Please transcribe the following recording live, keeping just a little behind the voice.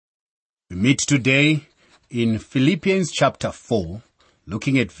We meet today in Philippians chapter 4,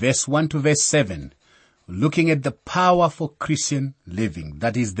 looking at verse 1 to verse 7, looking at the power for Christian living.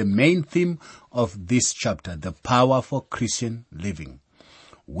 That is the main theme of this chapter, the power for Christian living.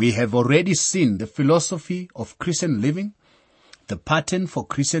 We have already seen the philosophy of Christian living, the pattern for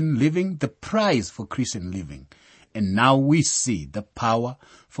Christian living, the prize for Christian living. And now we see the power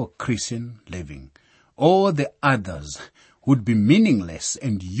for Christian living. All the others would be meaningless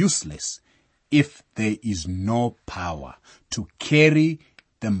and useless if there is no power to carry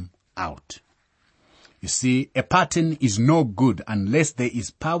them out. You see, a pattern is no good unless there is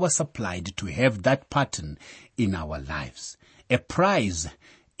power supplied to have that pattern in our lives. A prize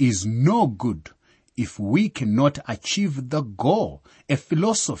is no good if we cannot achieve the goal. A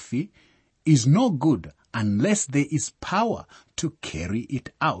philosophy is no good unless there is power to carry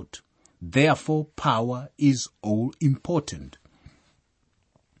it out. Therefore, power is all important.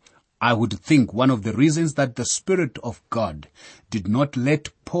 I would think one of the reasons that the Spirit of God did not let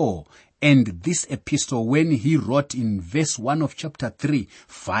Paul end this epistle when he wrote in verse 1 of chapter 3,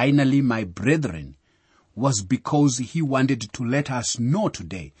 "Finally, my brethren," was because he wanted to let us know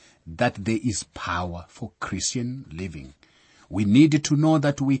today that there is power for Christian living. We need to know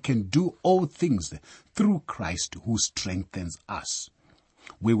that we can do all things through Christ who strengthens us.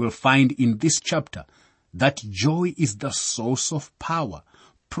 We will find in this chapter that joy is the source of power,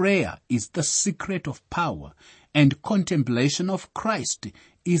 prayer is the secret of power, and contemplation of Christ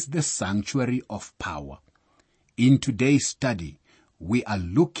is the sanctuary of power. In today's study, we are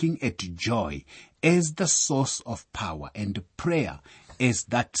looking at joy as the source of power and prayer as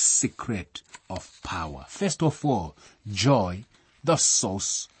that secret of power. First of all, joy, the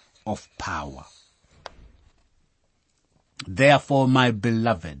source of power. Therefore, my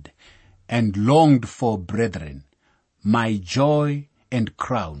beloved and longed for brethren, my joy and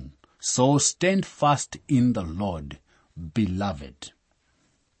crown, so stand fast in the Lord, beloved.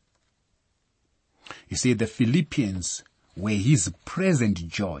 You see, the Philippians were his present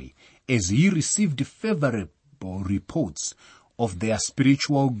joy as he received favorable reports of their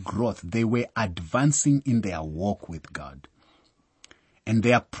spiritual growth. They were advancing in their walk with God. And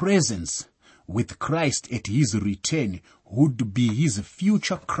their presence with Christ at his return would be his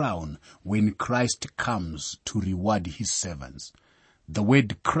future crown when Christ comes to reward his servants. The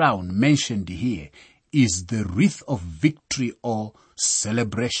word crown mentioned here is the wreath of victory or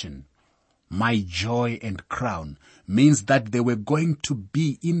celebration. My joy and crown means that they were going to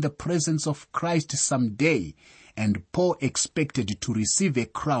be in the presence of Christ someday, and Paul expected to receive a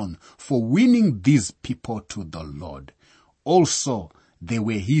crown for winning these people to the Lord. Also, they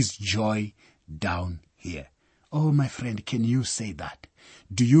were his joy down here. Oh, my friend, can you say that?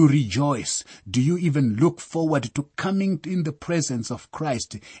 Do you rejoice? Do you even look forward to coming in the presence of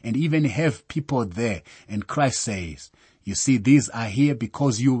Christ and even have people there? And Christ says, you see, these are here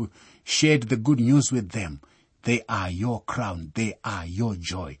because you shared the good news with them. They are your crown. They are your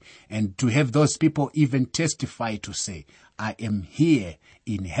joy. And to have those people even testify to say, I am here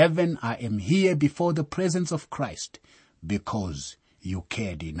in heaven. I am here before the presence of Christ because you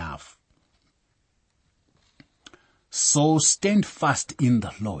cared enough. So stand fast in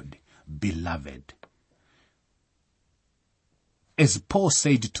the Lord, beloved. As Paul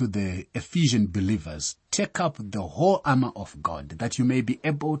said to the Ephesian believers, take up the whole armor of God that you may be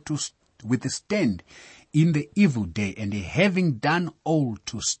able to withstand in the evil day, and having done all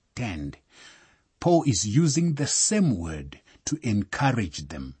to stand. Paul is using the same word to encourage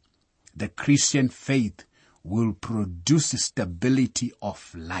them. The Christian faith will produce stability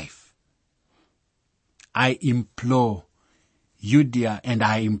of life. I implore Euodia and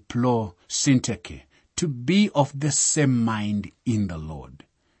I implore Syntyche to be of the same mind in the Lord.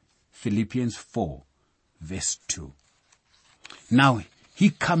 Philippians 4, verse 2. Now, he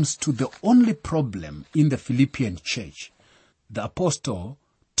comes to the only problem in the Philippian church. The apostle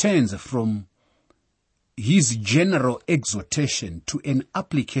turns from his general exhortation to an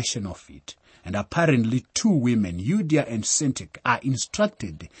application of it. And apparently 2 women, Euodia and Syntyche, are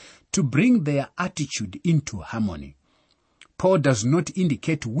instructed to bring their attitude into harmony. Paul does not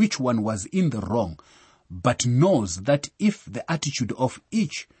indicate which one was in the wrong, but knows that if the attitude of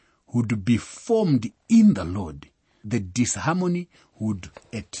each would be formed in the Lord, the disharmony would,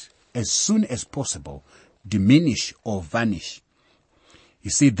 as soon as possible, diminish or vanish. You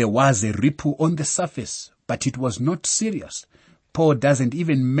see, there was a ripple on the surface, but it was not serious. Paul doesn't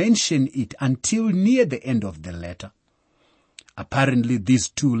even mention it until near the end of the letter. Apparently, these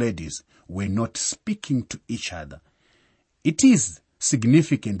 2 ladies were not speaking to each other. It is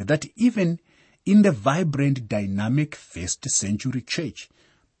significant that even in the vibrant, dynamic first century church,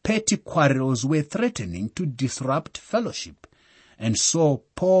 petty quarrels were threatening to disrupt fellowship. And so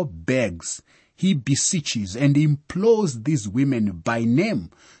Paul begs, he beseeches and implores these women by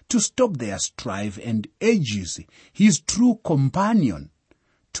name to stop their strife and urges his true companion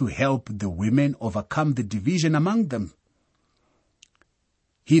to help the women overcome the division among them.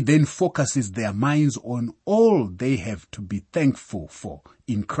 He then focuses their minds on all they have to be thankful for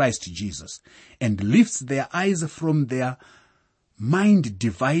in Christ Jesus and lifts their eyes from their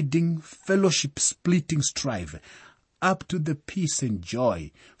mind-dividing, fellowship-splitting strife up to the peace and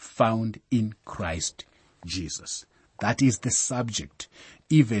joy found in Christ Jesus. That is the subject.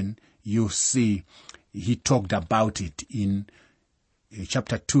 Even you see, he talked about it in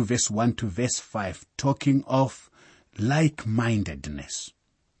chapter 2, verse 1 to verse 5, talking of like-mindedness.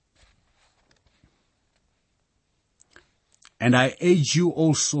 And I urge you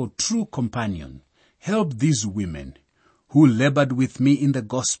also, true companion, help these women who labored with me in the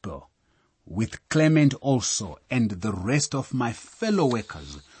gospel, with Clement also, and the rest of my fellow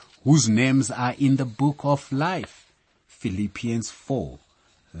workers, whose names are in the book of life. Philippians 4,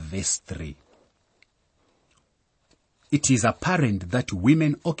 verse 3. It is apparent that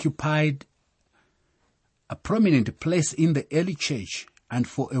women occupied a prominent place in the early church, and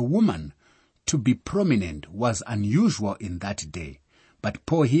for a woman to be prominent was unusual in that day. But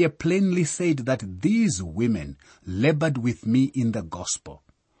Paul here plainly said that these women labored with me in the gospel.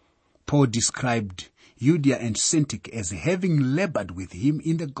 Paul described Euodia and Syntyche as having labored with him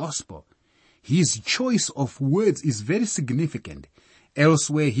in the gospel. His choice of words is very significant.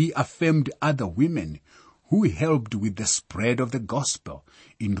 Elsewhere, he affirmed other women who helped with the spread of the gospel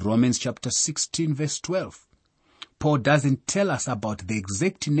in Romans chapter 16, verse 12. Paul doesn't tell us about the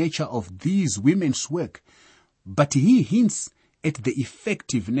exact nature of these women's work, but he hints at the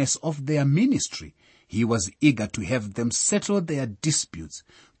effectiveness of their ministry. He was eager to have them settle their disputes,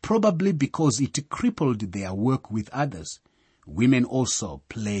 probably because it crippled their work with others. Women also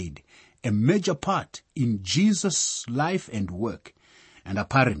played a major part in Jesus' life and work, and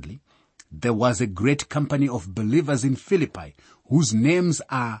apparently there was a great company of believers in Philippi whose names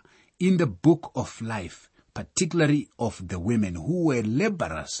are in the book of life, particularly of the women who were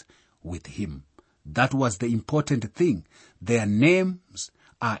laborers with him. That was the important thing. Their names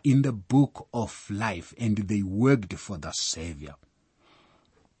are in the book of life, and they worked for the Savior.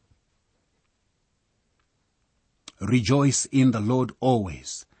 Rejoice in the Lord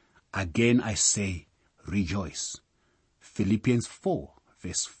always. Again I say, rejoice. Philippians 4,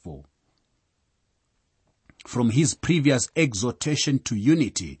 verse 4. From his previous exhortation to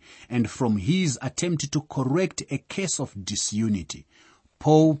unity and from his attempt to correct a case of disunity,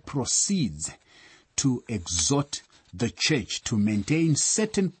 Paul proceeds to exhort the church to maintain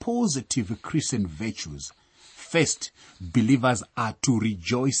certain positive Christian virtues. First, believers are to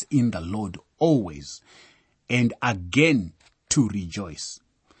rejoice in the Lord always, and again to rejoice.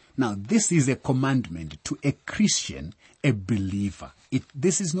 Now, this is a commandment to a Christian, a believer.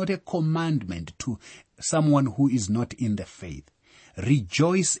 This is not a commandment to someone who is not in the faith.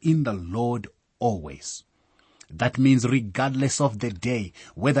 Rejoice in the Lord always. That means regardless of the day,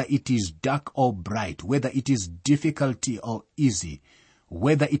 whether it is dark or bright, whether it is difficulty or easy,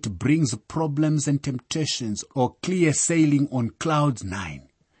 whether it brings problems and temptations or clear sailing on clouds 9.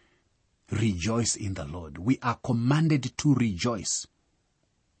 Rejoice in the Lord. We are commanded to rejoice.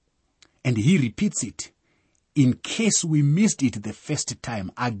 And he repeats it. In case we missed it the first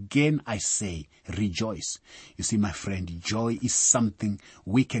time, again I say, rejoice. You see, my friend, joy is something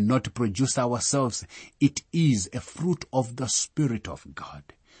we cannot produce ourselves. It is a fruit of the Spirit of God.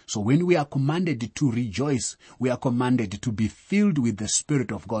 So when we are commanded to rejoice, we are commanded to be filled with the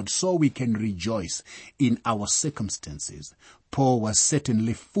Spirit of God so we can rejoice in our circumstances. Paul was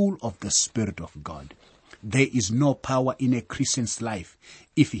certainly full of the Spirit of God. There is no power in a Christian's life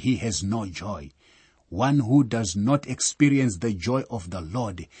if he has no joy. One who does not experience the joy of the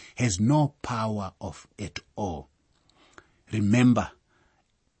Lord has no power of it all. Remember,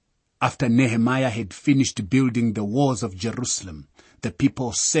 after Nehemiah had finished building the walls of Jerusalem, the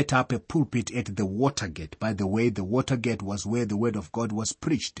people set up a pulpit at the Watergate. By the way, the Watergate was where the word of God was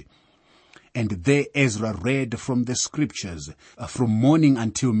preached. And there Ezra read from the scriptures from morning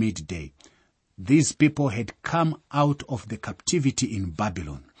until midday. These people had come out of the captivity in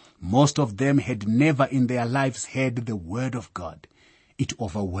Babylon. Most of them had never in their lives heard the word of God. It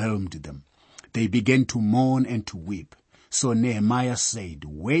overwhelmed them. They began to mourn and to weep. So Nehemiah said,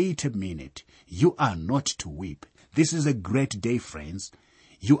 wait a minute. You are not to weep. This is a great day, friends.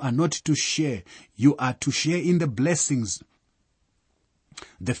 You are not to share. You are to share in the blessings,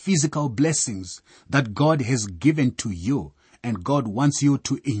 the physical blessings that God has given to you. and God wants you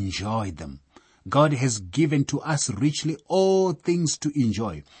to enjoy them. God has given to us richly all things to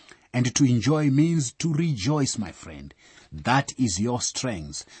enjoy. And to enjoy means to rejoice, my friend. That is your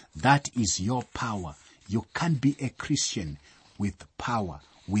strength. That is your power. You can't be a Christian with power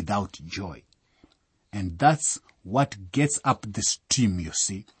without joy. And that's what gets up the steam, you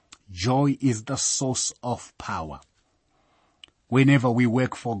see. Joy is the source of power. Whenever we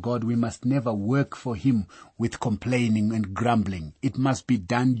work for God, we must never work for Him with complaining and grumbling. It must be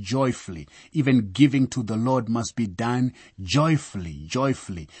done joyfully. Even giving to the Lord must be done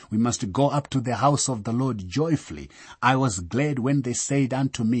joyfully. We must go up to the house of the Lord joyfully. I was glad when they said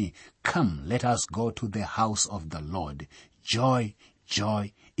unto me, come, let us go to the house of the Lord. Joy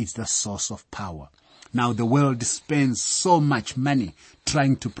is the source of power. Now the world spends so much money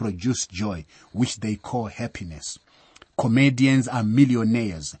trying to produce joy, which they call happiness. Comedians are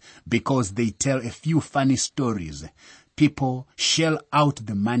millionaires because they tell a few funny stories. People shell out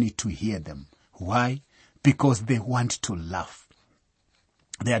the money to hear them. Why? Because they want to laugh.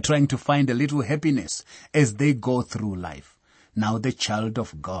 They are trying to find a little happiness as they go through life. Now the child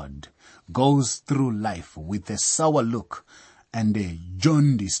of God goes through life with a sour look and a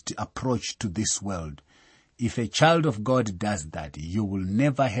jaundiced approach to this world. If a child of God does that, you will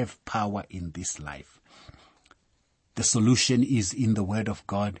never have power in this life. The solution is in the Word of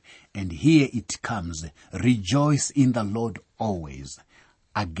God, and here it comes. Rejoice in the Lord always.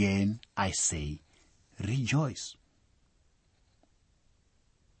 Again, I say, rejoice.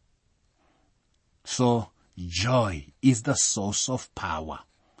 So, joy is the source of power.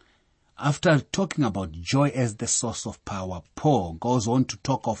 After talking about joy as the source of power, Paul goes on to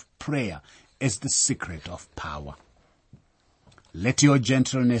talk of prayer as the secret of power. Let your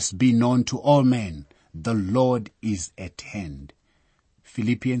gentleness be known to all men. The Lord is at hand.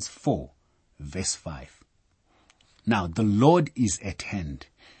 Philippians 4, verse 5. Now, the Lord is at hand.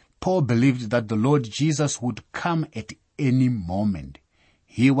 Paul believed that the Lord Jesus would come at any moment.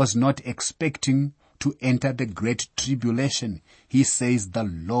 He was not expecting to enter the great tribulation. He says the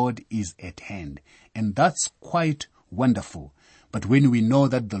Lord is at hand. And that's quite wonderful. But when we know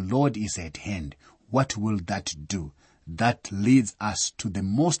that the Lord is at hand, what will that do? That leads us to the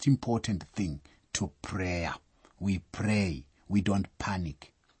most important thing, to prayer. We pray. We don't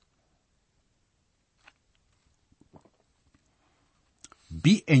panic.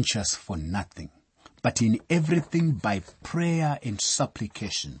 Be anxious for nothing, but in everything by prayer and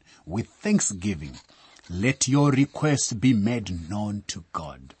supplication, with thanksgiving, let your requests be made known to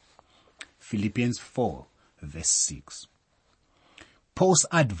God. Philippians 4, verse 6. Paul's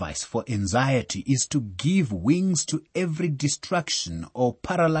advice for anxiety is to give wings to every distraction or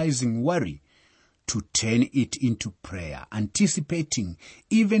paralyzing worry, to turn it into prayer, anticipating,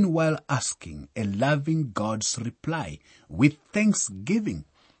 even while asking, a loving God's reply with thanksgiving.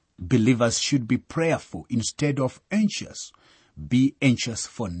 Believers should be prayerful instead of anxious. Be anxious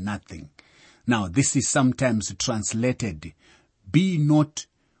for nothing. Now, this is sometimes translated, be not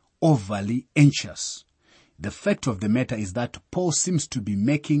overly anxious. The fact of the matter is that Paul seems to be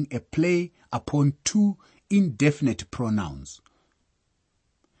making a play upon two indefinite pronouns.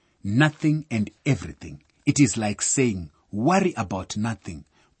 Nothing and everything. It is like saying, worry about nothing,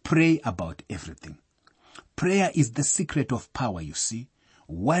 pray about everything. Prayer is the secret of power, you see.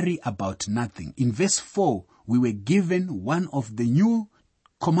 Worry about nothing. In verse 4, we were given one of the new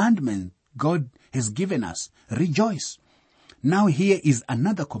commandments God has given us. Rejoice. Now here is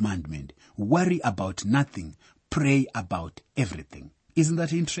another commandment. Worry about nothing, pray about everything. Isn't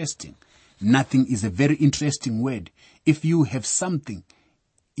that interesting? Nothing is a very interesting word. If you have something,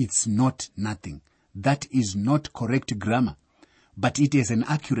 it's not nothing. That is not correct grammar, but it is an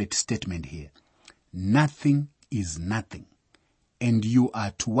accurate statement here. Nothing is nothing, and you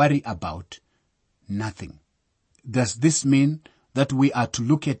are to worry about nothing. Does this mean that we are to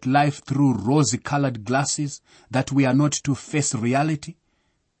look at life through rosy-colored glasses, that we are not to face reality?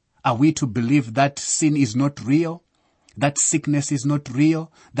 Are we to believe that sin is not real, that sickness is not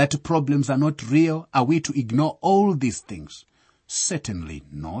real, that problems are not real? Are we to ignore all these things? Certainly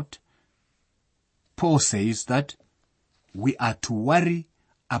not. Paul says that we are to worry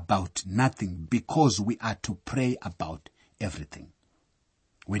about nothing because we are to pray about everything.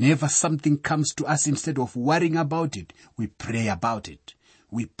 Whenever something comes to us, instead of worrying about it, we pray about it.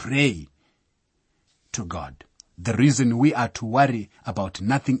 We pray to God. The reason we are to worry about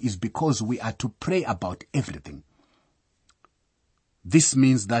nothing is because we are to pray about everything. This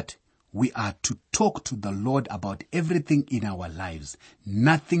means that we are to talk to the Lord about everything in our lives.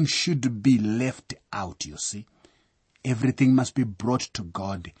 Nothing should be left out, you see. Everything must be brought to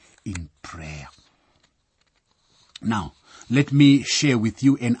God in prayer. Now, let me share with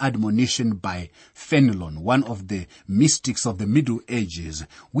you an admonition by Fenelon, one of the mystics of the Middle Ages,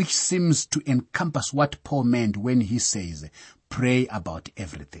 which seems to encompass what Paul meant when he says, pray about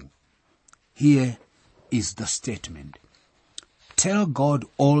everything. Here is the statement. Tell God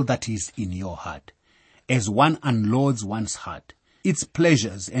all that is in your heart, as one unloads one's heart, its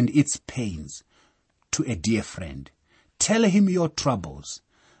pleasures and its pains, to a dear friend. Tell him your troubles,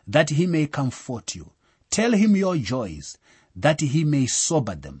 that he may comfort you. Tell him your joys, that he may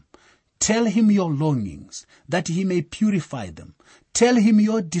sober them. Tell him your longings, that he may purify them. Tell him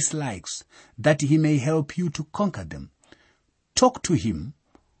your dislikes, that he may help you to conquer them. Talk to him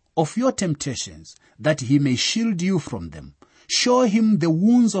of your temptations, that he may shield you from them. Show him the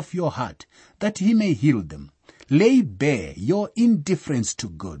wounds of your heart, that he may heal them. Lay bare your indifference to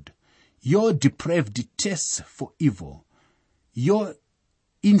good, your depraved tastes for evil, your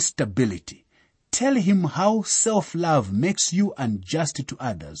instability. Tell him how self-love makes you unjust to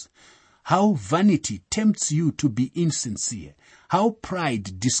others, how vanity tempts you to be insincere, how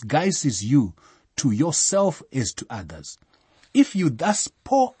pride disguises you to yourself as to others. If you thus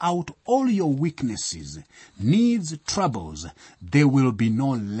pour out all your weaknesses, needs, troubles, there will be no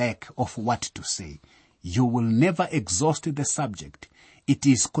lack of what to say. You will never exhaust the subject. It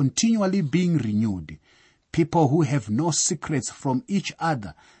is continually being renewed. People who have no secrets from each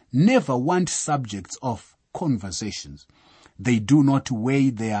other never want subjects of conversations. They do not weigh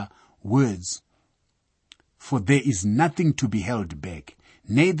their words, for there is nothing to be held back.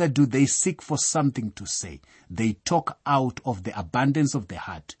 Neither do they seek for something to say. They talk out of the abundance of the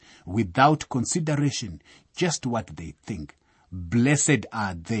heart, without consideration, just what they think. Blessed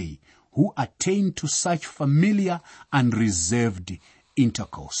are they who attain to such familiar and reserved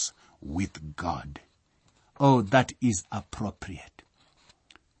intercourse with God. Oh, that is appropriate.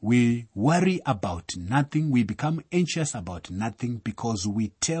 We worry about nothing. We become anxious about nothing because we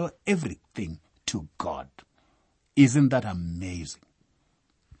tell everything to God. Isn't that amazing?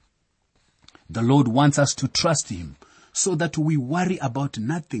 The Lord wants us to trust Him so that we worry about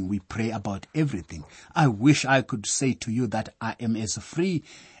nothing. We pray about everything. I wish I could say to you that I am as free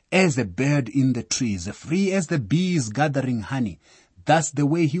as a bird in the trees, free as the bees gathering honey. That's the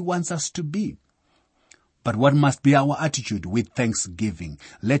way He wants us to be. But what must be our attitude? With thanksgiving,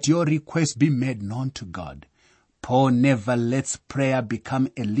 let your request be made known to God. Paul never lets prayer become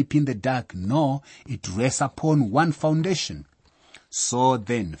a leap in the dark. No, it rests upon one foundation. So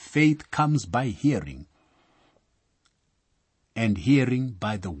then, faith comes by hearing, and hearing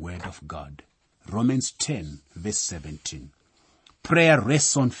by the word of God. Romans 10, verse 17. Prayer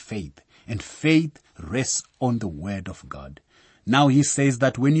rests on faith, and faith rests on the word of God. Now he says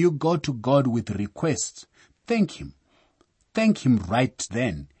that when you go to God with requests, thank Him. Thank Him right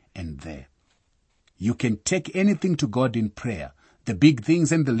then and there. You can take anything to God in prayer, the big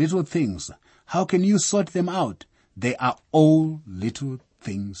things and the little things. How can you sort them out? They are all little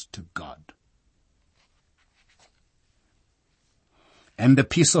things to God. And the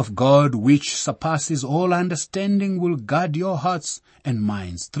peace of God, which surpasses all understanding, will guard your hearts and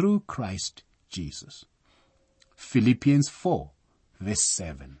minds through Christ Jesus. Philippians 4, verse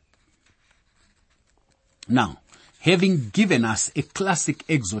 7. Now, having given us a classic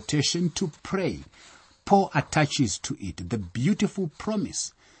exhortation to pray, Paul attaches to it the beautiful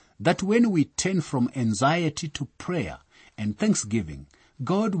promise that when we turn from anxiety to prayer and thanksgiving,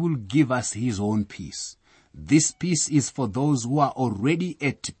 God will give us His own peace. This peace is for those who are already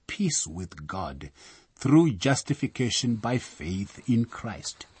at peace with God through justification by faith in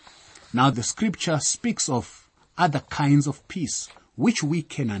Christ. Now, the scripture speaks of other kinds of peace which we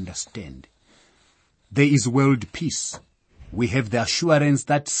can understand. There is world peace. We have the assurance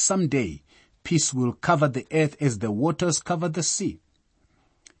that someday peace will cover the earth as the waters cover the sea.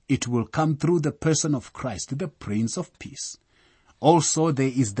 It will come through the person of Christ, the Prince of Peace. Also, there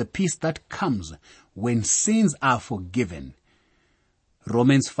is the peace that comes when sins are forgiven.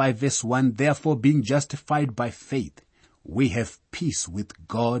 Romans 5 verse 1, therefore being justified by faith, we have peace with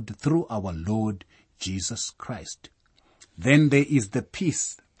God through our Lord Jesus Christ. Then there is the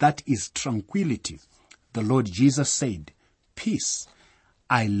peace that is tranquility. The Lord Jesus said, peace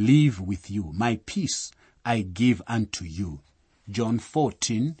I leave with you, my peace I give unto you. John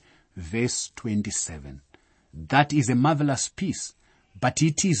 14 verse 27. That is a marvelous peace, but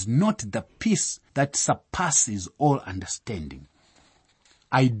it is not the peace that surpasses all understanding.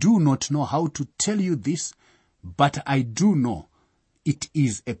 I do not know how to tell you this, but I do know it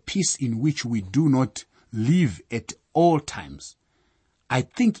is a peace in which we do not live at all times. I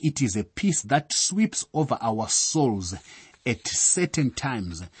think it is a peace that sweeps over our souls at certain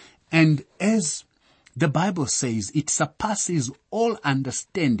times, and as The Bible says it surpasses all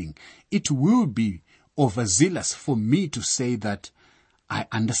understanding. It will be overzealous for me to say that I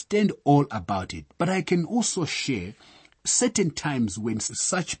understand all about it, but I can also share certain times when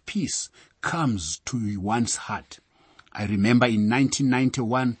such peace comes to one's heart. I remember in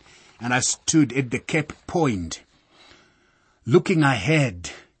 1991, and I stood at the Cape Point. Looking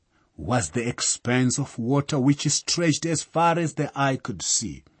ahead was the expanse of water which stretched as far as the eye could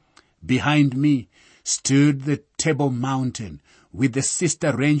see. Behind me stood the Table Mountain with the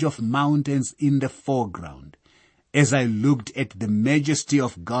sister range of mountains in the foreground. As I looked at the majesty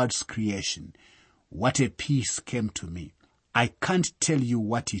of God's creation, what a peace came to me. I can't tell you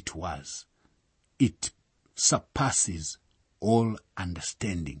what it was. It surpasses all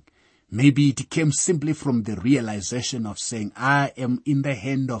understanding. Maybe it came simply from the realization of saying, I am in the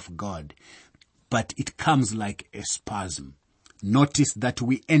hand of God. But it comes like a spasm. Notice that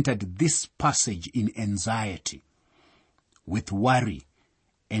we entered this passage in anxiety, with worry,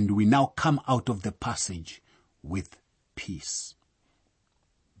 and we now come out of the passage with peace.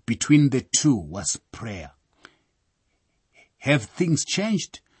 Between the two was prayer. Have things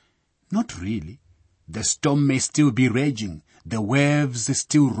changed? Not really. The storm may still be raging, the waves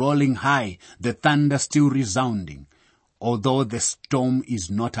still rolling high, the thunder still resounding. Although the storm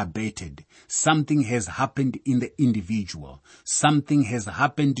is not abated, something has happened in the individual. Something has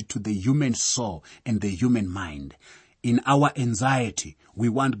happened to the human soul and the human mind. In our anxiety, we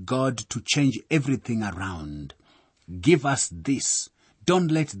want God to change everything around. Give us this. Don't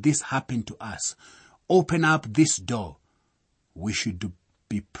let this happen to us. Open up this door. We should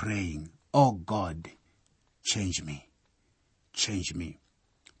be praying, oh God, change me. Change me.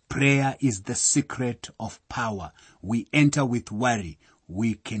 Prayer is the secret of power. We enter with worry.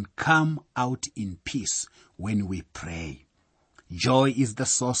 We can come out in peace when we pray. Joy is the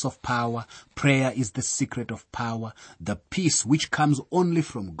source of power. Prayer is the secret of power. The peace which comes only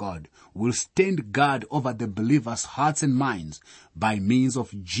from God will stand guard over the believers' hearts and minds by means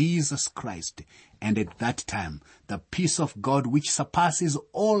of Jesus Christ. And at that time, the peace of God which surpasses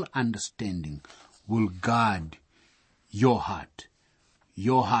all understanding will guard your heart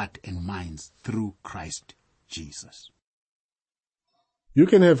and minds through Christ Jesus. You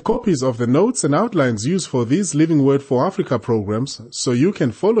can have copies of the notes and outlines used for these Living Word for Africa programs so you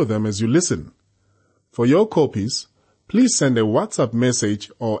can follow them as you listen. For your copies, please send a WhatsApp message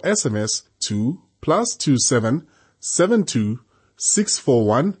or SMS to +27 72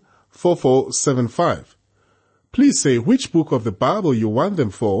 641 4475. Please say which book of the Bible you want them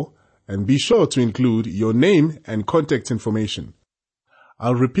for, and be sure to include your name and contact information.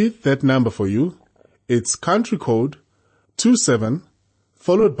 I'll repeat that number for you. It's country code 27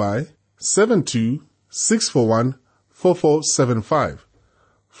 followed by 72 641 4475.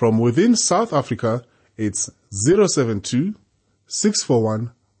 From within South Africa, it's 072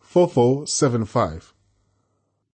 641 4475.